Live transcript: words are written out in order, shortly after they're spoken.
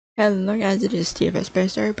Hello guys, it is TFS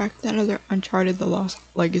Bearstar back with another Uncharted The Lost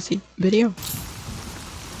Legacy video.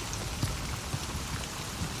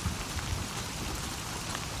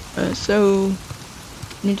 So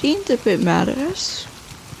Nadine's a bit mad at us.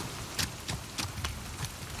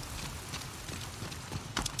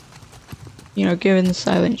 You know, given the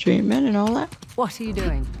silent treatment and all that. What are you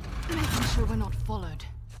doing? Making sure we're not followed.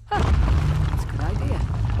 That's a good idea.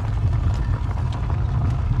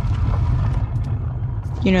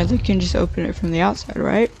 You know, they can just open it from the outside,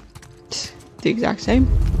 right? It's the exact same.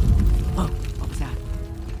 Oh, what was that?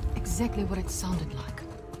 Exactly what it sounded like.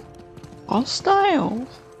 Hostile.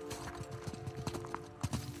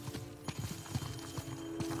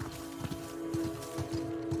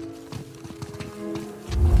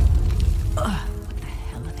 What the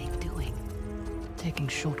hell are they doing? Taking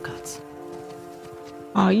shortcuts.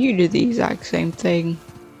 Oh, you did the exact same thing.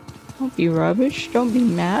 Don't be rubbish. Don't be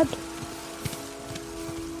mad.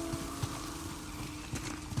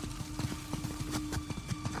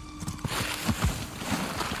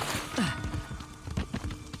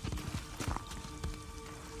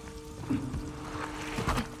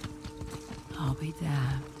 I'll be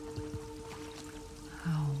damned.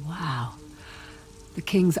 Oh, wow. The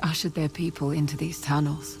kings ushered their people into these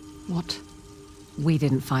tunnels. What? We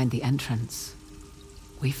didn't find the entrance.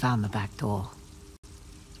 We found the back door.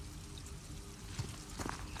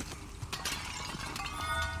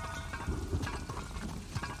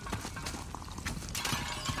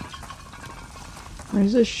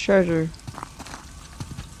 Where's this treasure?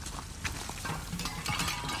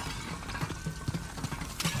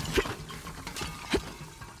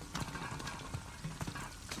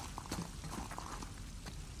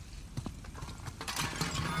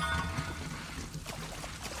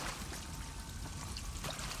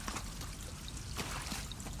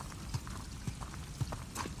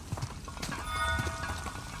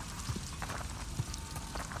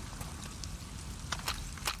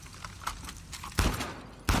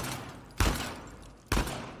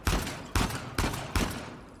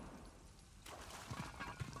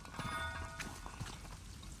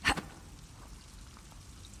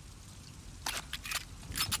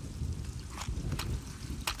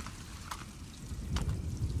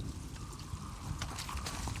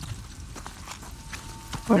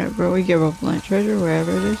 Whatever, we give up on that treasure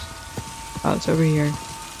wherever it is. Oh, it's over here.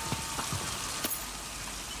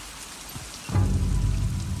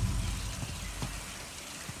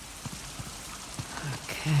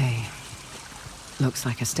 Okay. Looks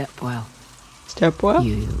like a step well. Step well?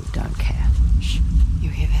 You don't care. Shh. You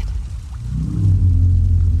hear that?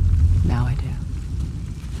 Now I do.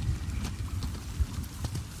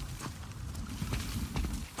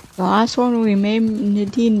 The last one we made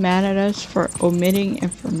Nadine mad at us for omitting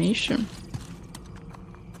information.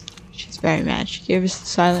 She's very mad. She gave us the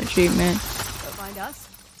silent treatment Don't mind us.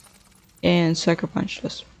 and sucker punched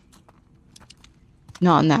us.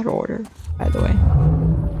 Not in that order, by the way.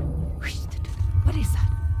 What is that?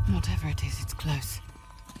 Whatever it is, it's close.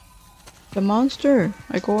 The monster,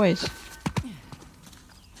 like always.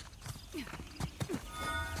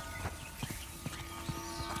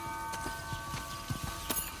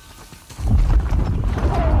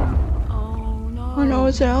 Oh no. Oh no,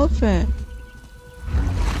 it's an elephant.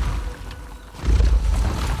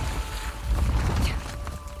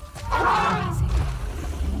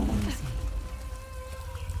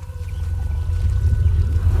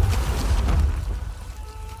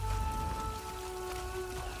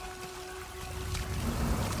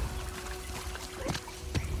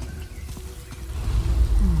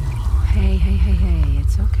 Hey,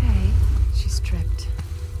 it's okay. She's tripped.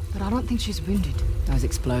 But I don't think she's wounded. Those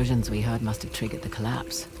explosions we heard must have triggered the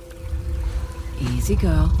collapse. Easy,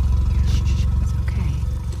 girl. Shh, it's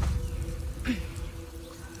okay.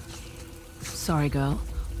 Sorry, girl.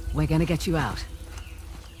 We're gonna get you out.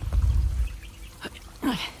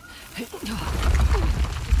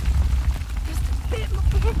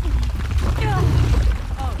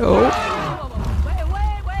 Oh,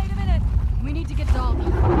 Wait a minute. We need to get down.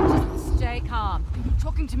 Just stay calm. Are you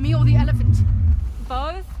talking to me or the elephant?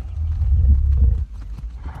 Both?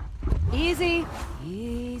 Easy.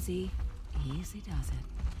 Easy does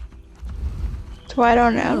it. that's why I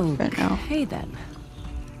don't have an elephant now. Okay then.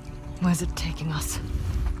 Where's it taking us?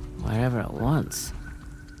 Wherever it wants.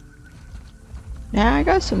 Now I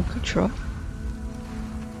got some control.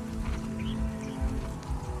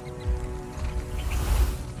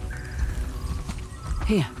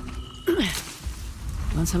 Here.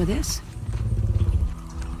 Want some of this?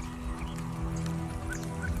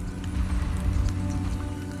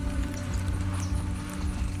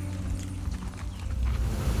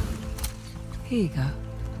 Here you go.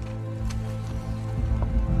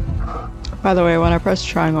 By the way, when I press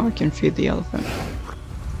triangle, I can feed the elephant.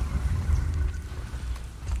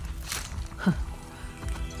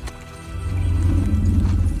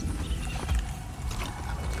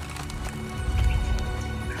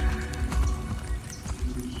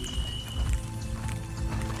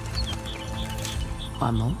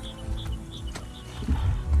 One more.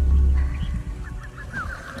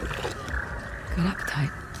 Good appetite.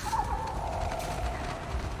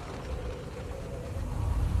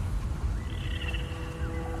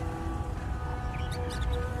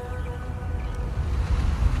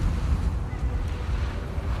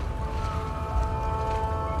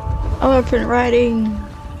 Elephant riding!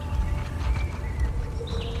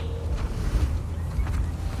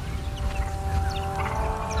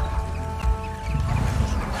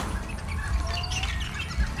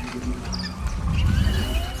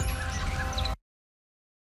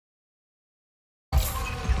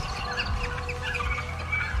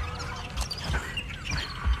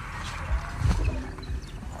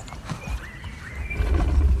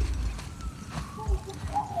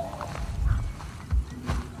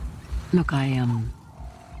 Look, I'm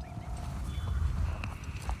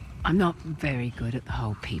not very good at the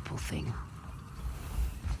whole people thing.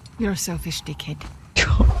 You're a selfish dickhead.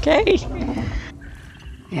 Okay.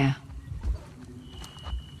 Yeah.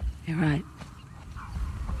 You're right.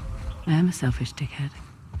 I am a selfish dickhead.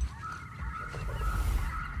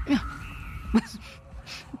 Yeah.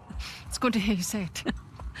 It's good to hear you say it.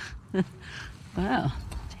 Wow.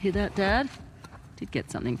 Did you hear that, Dad? Did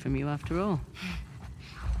get something from you after all.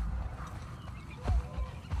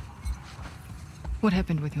 What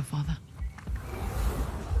happened with your father?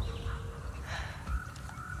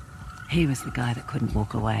 He was the guy that couldn't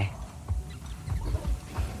walk away.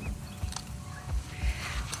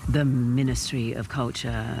 The Ministry of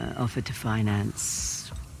Culture offered to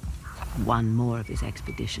finance one more of his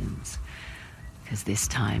expeditions. Because this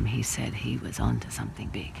time he said he was onto something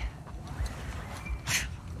big.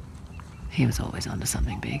 He was always onto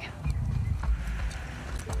something big.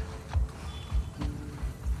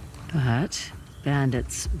 But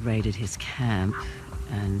bandits raided his camp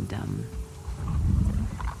and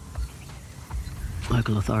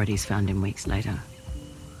local authorities found him weeks later.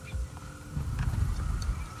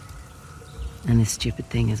 And this stupid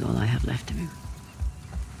thing is all I have left of him.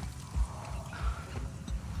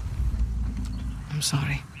 I'm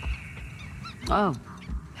sorry. Oh,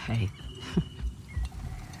 hey.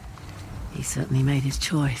 He certainly made his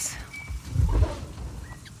choice.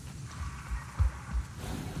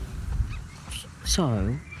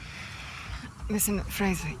 So? Listen,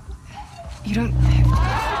 Fraser, you don't have to...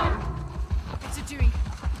 What's it doing?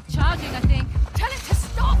 Charging, I think. Tell it to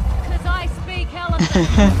stop, because I speak elephant.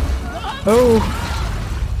 Oh.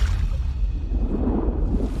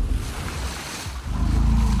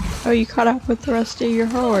 Oh, you caught up with the rest of your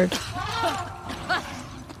horde.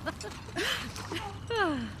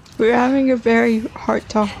 We were having a very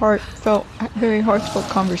heartfelt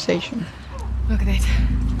conversation. Look at that.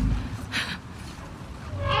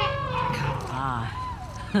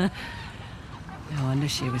 No wonder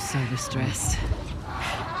she was so distressed.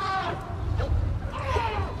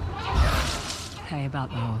 Hey,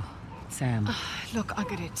 about the whole Sam. Look, I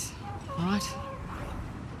get it. All right?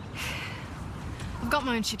 I've got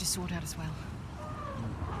my own shit to sort out as well.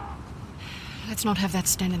 Let's not have that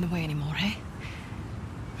stand in the way anymore, eh?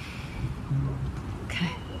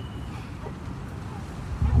 Okay.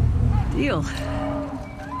 Deal.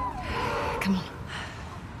 Come on.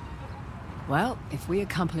 Well, if we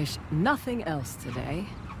accomplish nothing else today,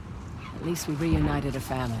 at least we reunited a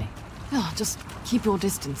family. No, just keep your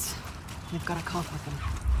distance. They've got a cult with them.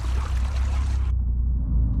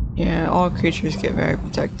 Yeah, all creatures get very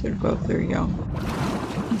protected both they're young.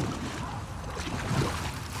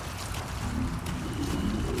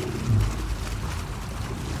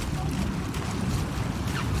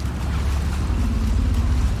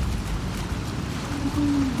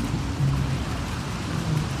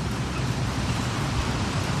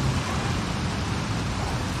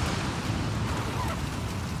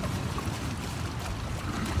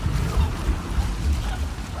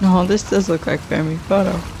 No, this does look like family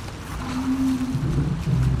photo.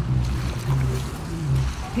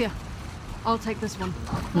 Here, I'll take this one.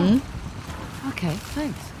 Okay,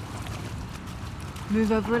 thanks.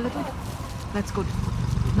 Move over a little. That's good.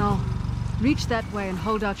 Now, reach that way and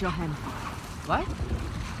hold out your hand. What?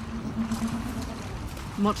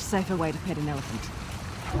 Much safer way to pet an elephant.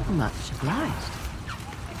 Much obliged.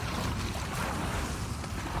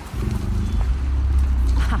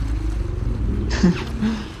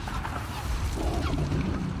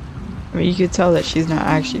 I mean, you could tell that she's not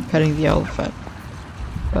actually petting the elephant.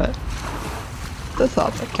 but the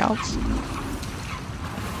thought that counts.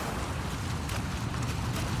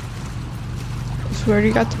 I swear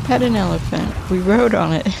you got to pet an elephant. We rode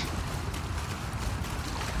on it.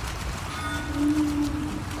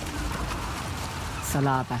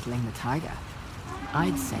 Salah battling the tiger.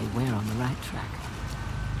 I'd say we're on the right track.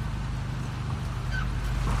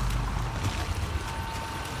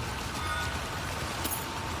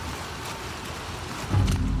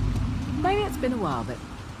 Maybe it's been a while, but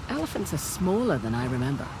elephants are smaller than I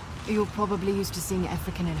remember. You're probably used to seeing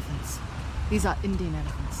African elephants. These are Indian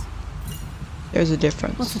elephants. There's a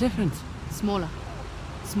difference. What's the difference? Smaller.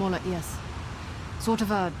 Smaller ears. Sort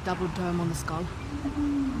of a double dome on the skull.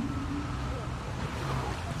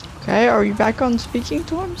 Okay, are you back on speaking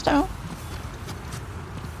terms now?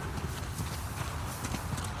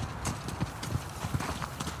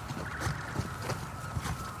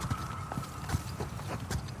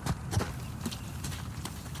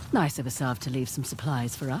 Nice of Asav to leave some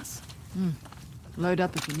supplies for us. Load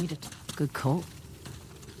up if you need it. Good call.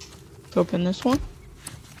 Let's open this one.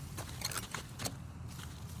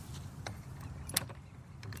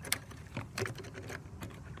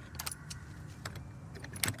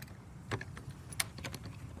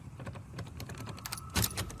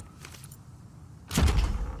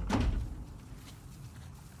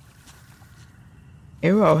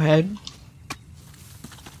 Arrowhead.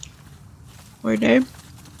 Wait, Dave.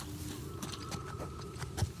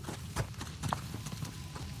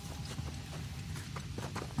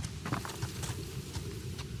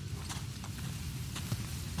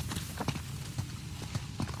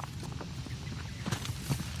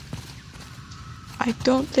 I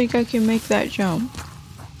don't think I can make that jump.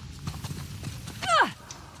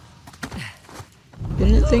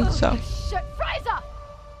 Didn't think so. Shit, Fraser!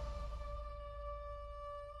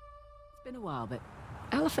 It's been a while, but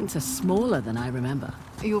elephants are smaller than I remember.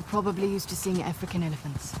 You're probably used to seeing African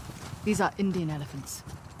elephants. These are Indian elephants.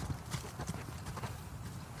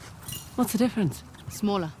 What's the difference?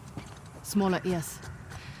 Smaller. Smaller ears.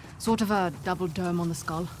 Sort of a double dome on the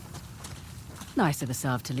skull. Nice of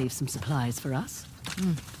Asav to leave some supplies for us.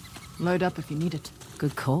 Load up if you need it.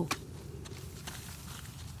 Good call.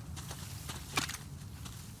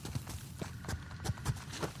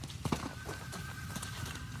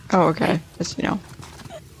 Oh, okay. Yes, you know.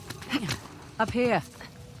 Up here.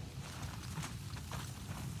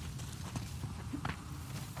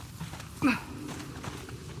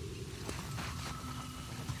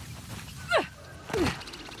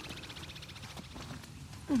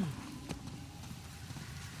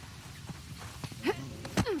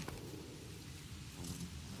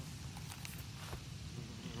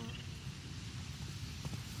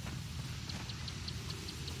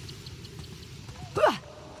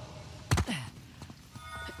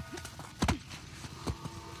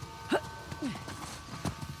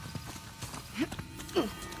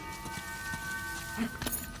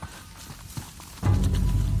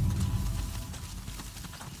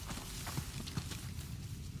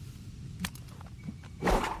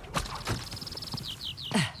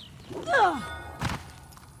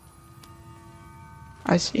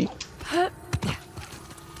 I see.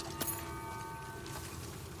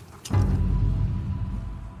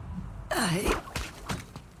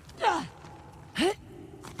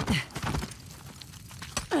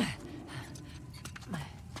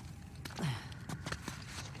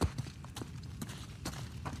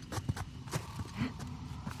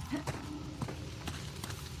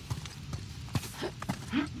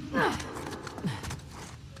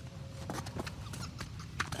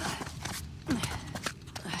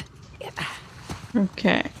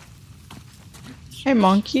 Okay. Hey,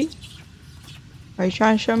 monkey. Are you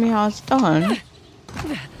trying to show me how it's done?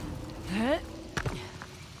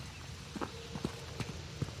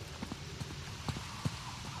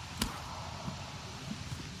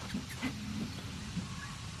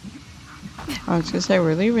 I was gonna say,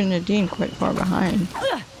 we're leaving Nadine quite far behind.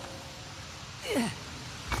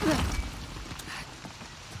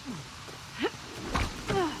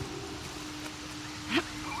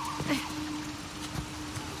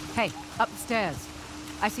 Hey, up the stairs.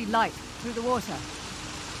 I see light through the water.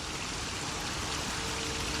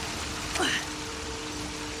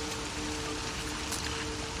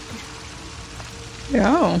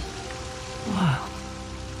 Yeah. Wow.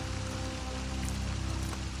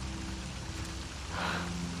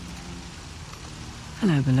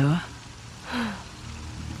 Hello, Balua.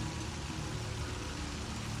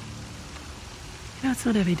 You know, it's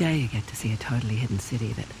not every day you get to see a totally hidden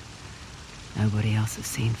city that nobody else has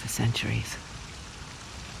seen for centuries.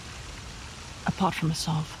 Apart from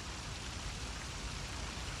Asav.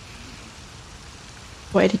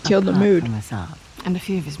 Way to kill the apart mood. from Assad, And a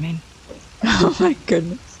few of his men. Oh my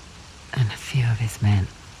goodness. and a few of his men.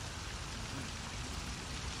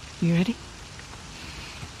 You ready?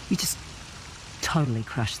 You just totally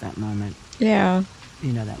crushed that moment. Yeah.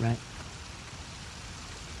 You know that, right?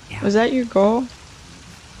 Yeah. Was that your goal?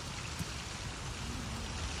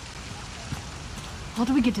 How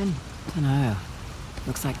do we get in? Dunno.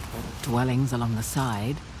 Looks like dwellings along the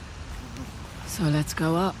side. So let's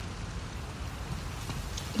go up.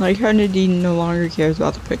 Like how Nadine no longer cares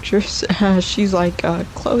about the pictures. She's like,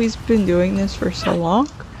 Chloe's been doing this for so long.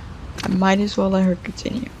 I might as well let her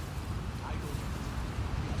continue.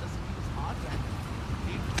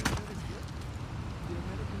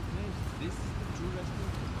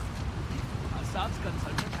 Assad's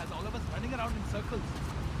consultant has all of us running around in circles.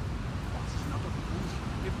 That's not a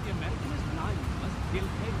fool. If the American is blind, he'll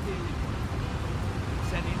take the alien.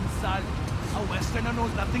 It's an insult. A Westerner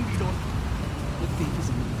knows nothing we don't. The thief is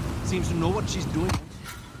in me. Seems to know what she's doing.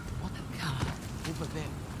 What the God? Over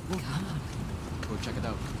there. Come on. Go check it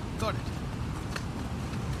out. Got it.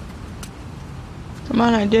 Come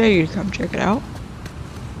on, I dare you to come check it out.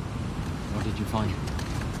 What did you find?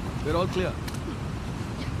 We're all clear.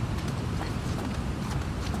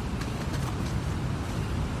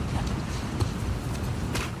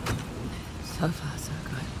 So far, so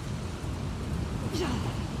good.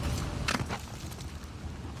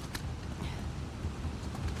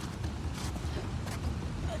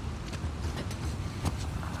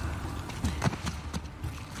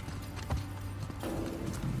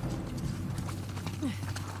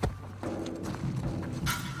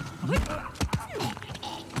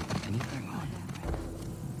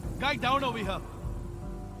 Guy down over here.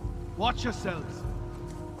 Watch yourselves.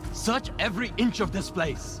 Search every inch of this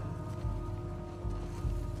place.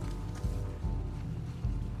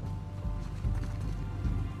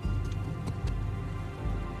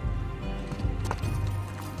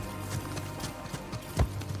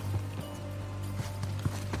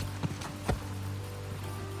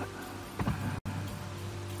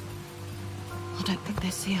 I don't think they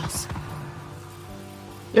see us.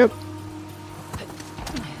 Yep.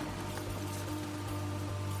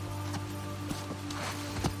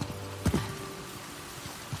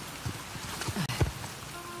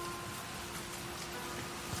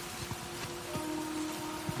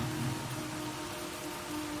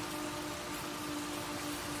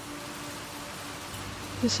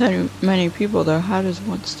 There's so many people though, how does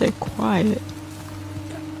one stay quiet?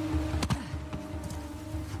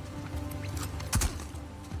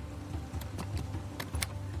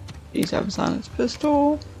 These have a silenced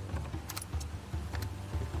pistol.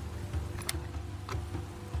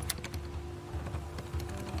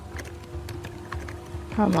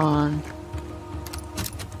 Come on.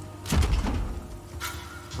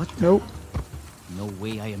 What? Nope. No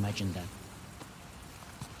way I imagined that.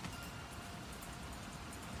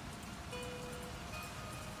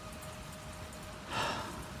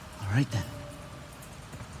 All right then.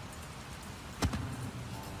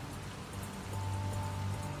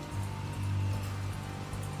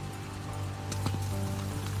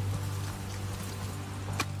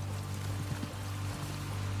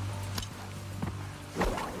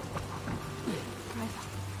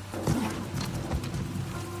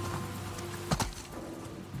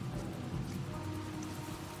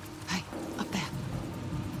 Hey, up there.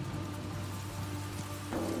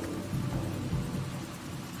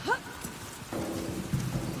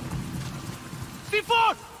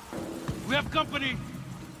 C4! We have company.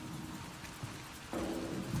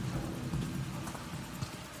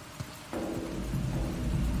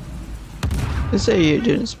 They say you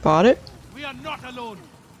didn't spot it. We are not alone.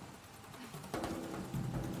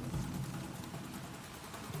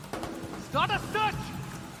 Start a search.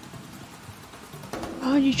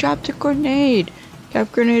 Oh, you dropped a grenade. You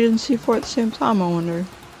have grenade and C4 at the same time, I wonder.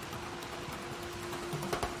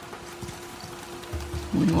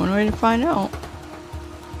 Only one way to find out.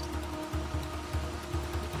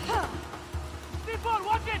 C4,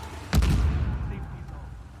 watch it.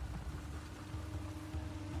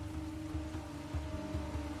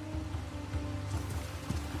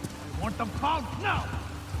 I want them found now.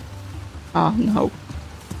 Oh, no.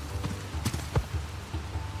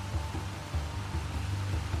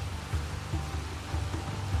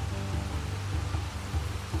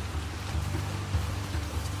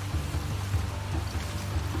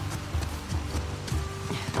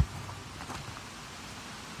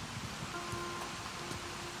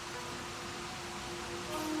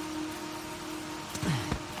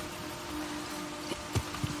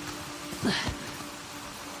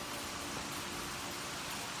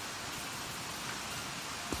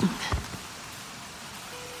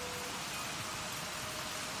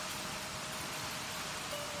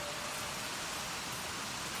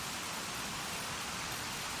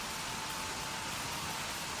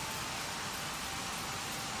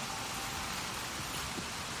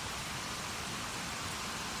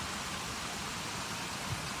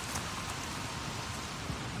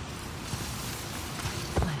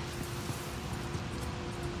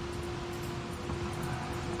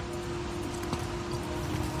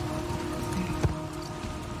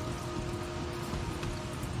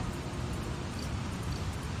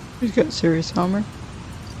 He's got serious armor.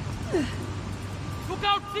 Look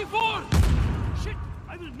out, C4! Shit,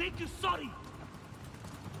 I will make you sorry.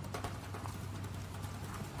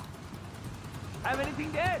 Have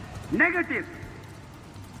anything there? Negative.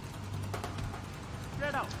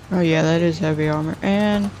 Spread out. Oh yeah, that is heavy armor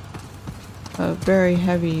and a very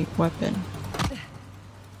heavy weapon.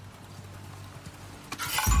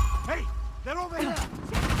 Hey, they're over here.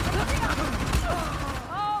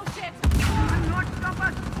 Oh shit! I'm not stop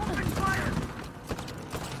us. Open fire.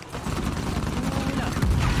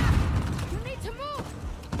 You need to move!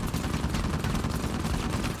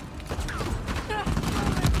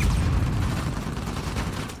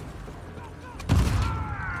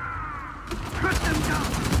 Cut them down.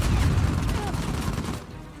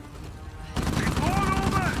 It's all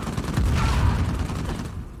over.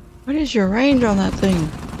 What is your range on that thing?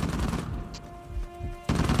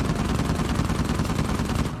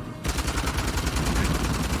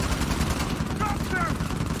 Doctor!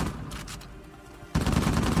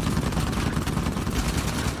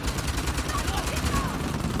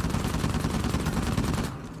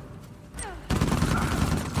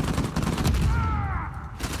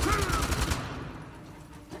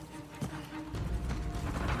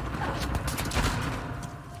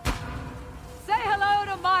 Say hello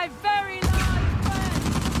to my very large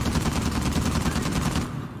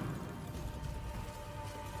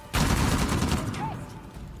friend!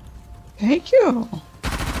 Thank you.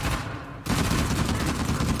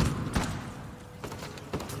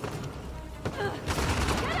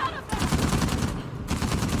 Get out of there!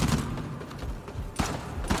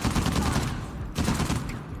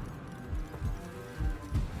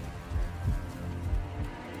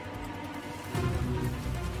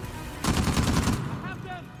 Have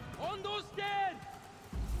them on those stairs.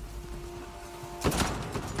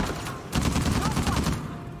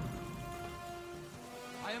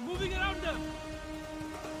 I am moving around them.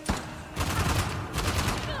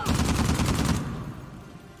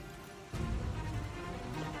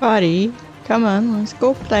 Buddy, come on, let's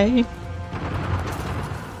go play. Hey,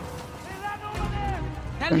 that over there.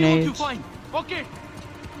 Tell me what you Grenades. find. Okay.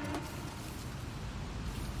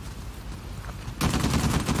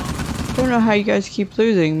 Don't know how you guys keep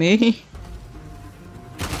losing me.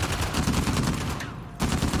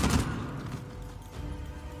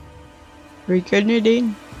 Are you good,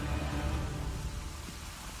 Nadine?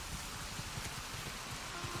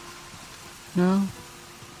 No?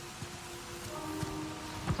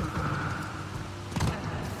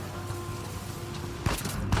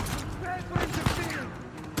 Prepare for interference.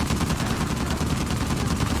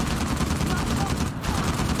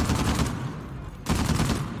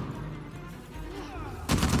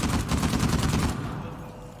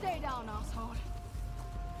 Stay down, asshole.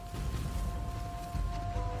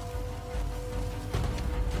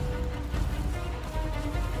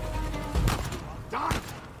 Die.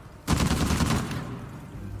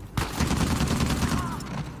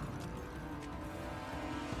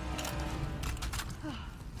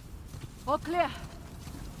 All clear.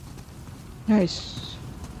 Nice.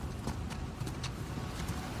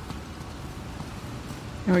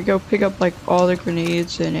 Now we go pick up like all the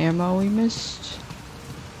grenades and ammo we missed.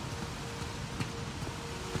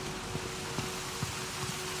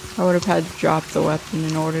 I would have had to drop the weapon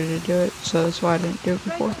in order to do it, so that's why I didn't do it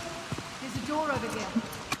before. There's a door over there.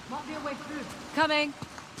 Might be a way through. Coming!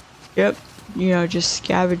 Yep, you know, just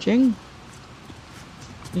scavenging.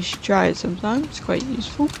 You should try it sometime, it's quite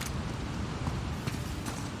useful.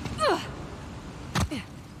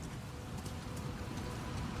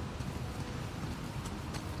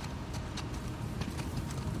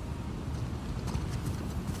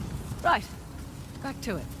 Right. Back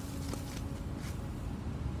to it.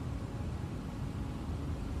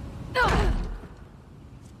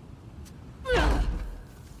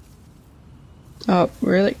 Oh,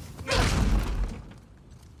 really?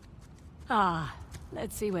 Ah,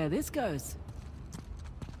 let's see where this goes.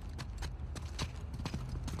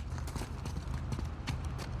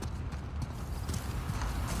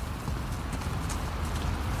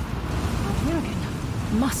 Here again.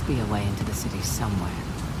 Must be a way into the city somewhere.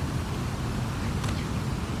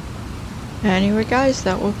 Anyway guys,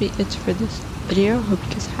 that will be it for this video. Hope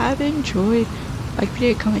you guys have enjoyed. Like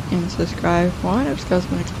video, comment, and subscribe. One of guys'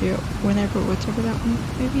 next video whenever, whatever that one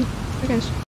may be. Bye guys.